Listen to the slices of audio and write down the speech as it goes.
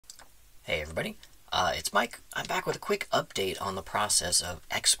everybody. It's Mike. I'm back with a quick update on the process of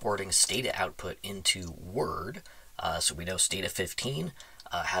exporting Stata output into Word. So we know Stata 15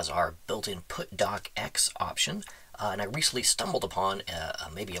 has our built-in put docx option, and I recently stumbled upon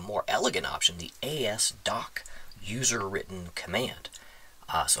maybe a more elegant option, the asdoc user-written command.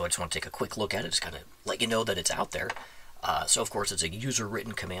 So I just want to take a quick look at it, just kind of let you know that it's out there. So of course it's a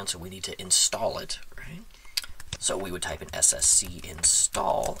user-written command, so we need to install it, right? So we would type in ssc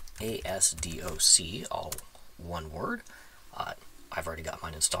install asdoc, all one word. I've already got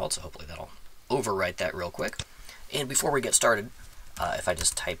mine installed, so hopefully that'll overwrite that real quick. And before we get started, if I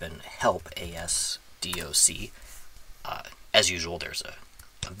just type in help asdoc, as usual, there's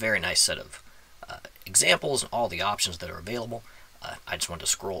a very nice set of examples and all the options that are available. I just want to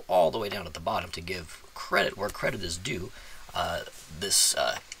scroll all the way down at the bottom to give credit where credit is due. This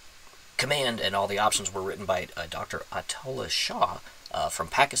command and all the options were written by Dr. Atullah Shah from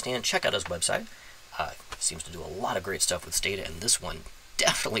Pakistan. Check out his website. He seems to do a lot of great stuff with Stata, and this one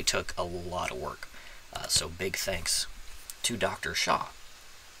definitely took a lot of work. So big thanks to Dr. Shah.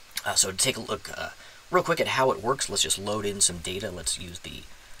 So to take a look real quick at how it works, let's just load in some data. Let's use the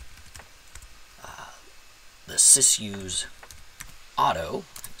sysuse auto.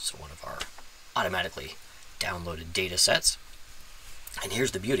 It's one of our automatically downloaded data sets. And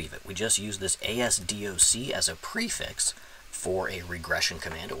here's the beauty of it. We just use this asdoc as a prefix for a regression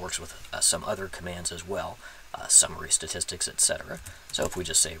command. It works with some other commands as well, summary statistics, etc. So if we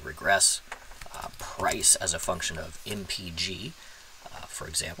just say regress price as a function of mpg, for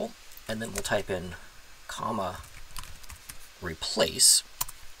example, and then we'll type in comma replace,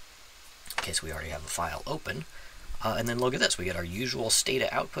 in case we already have a file open, and then look at this. We get our usual Stata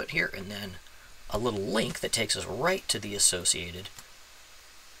output here, and then a little link that takes us right to the associated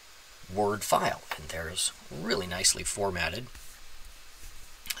Word file, and there's really nicely formatted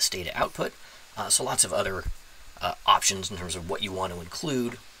Stata output. So lots of other options in terms of what you want to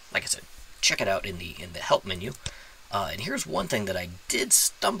include. Like I said, check it out in the help menu. And here's one thing that I did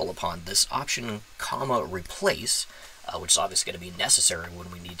stumble upon: this option comma replace, which is obviously going to be necessary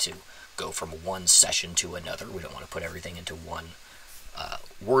when we need to go from one session to another. We don't want to put everything into one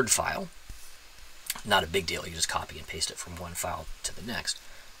Word file. Not a big deal. You just copy and paste it from one file to the next.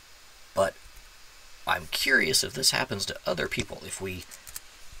 But I'm curious if this happens to other people. If we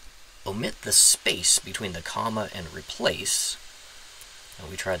omit the space between the comma and replace,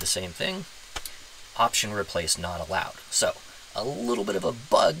 and we try the same thing, option replace not allowed. So a little bit of a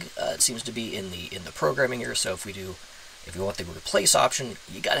bug it seems to be in the programming here. So if you want the replace option,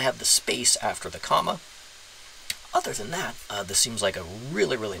 you got to have the space after the comma. Other than that, this seems like a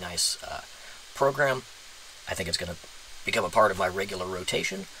really nice program. I think it's going to become a part of my regular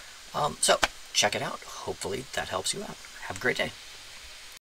rotation. So check it out. Hopefully that helps you out. Have a great day.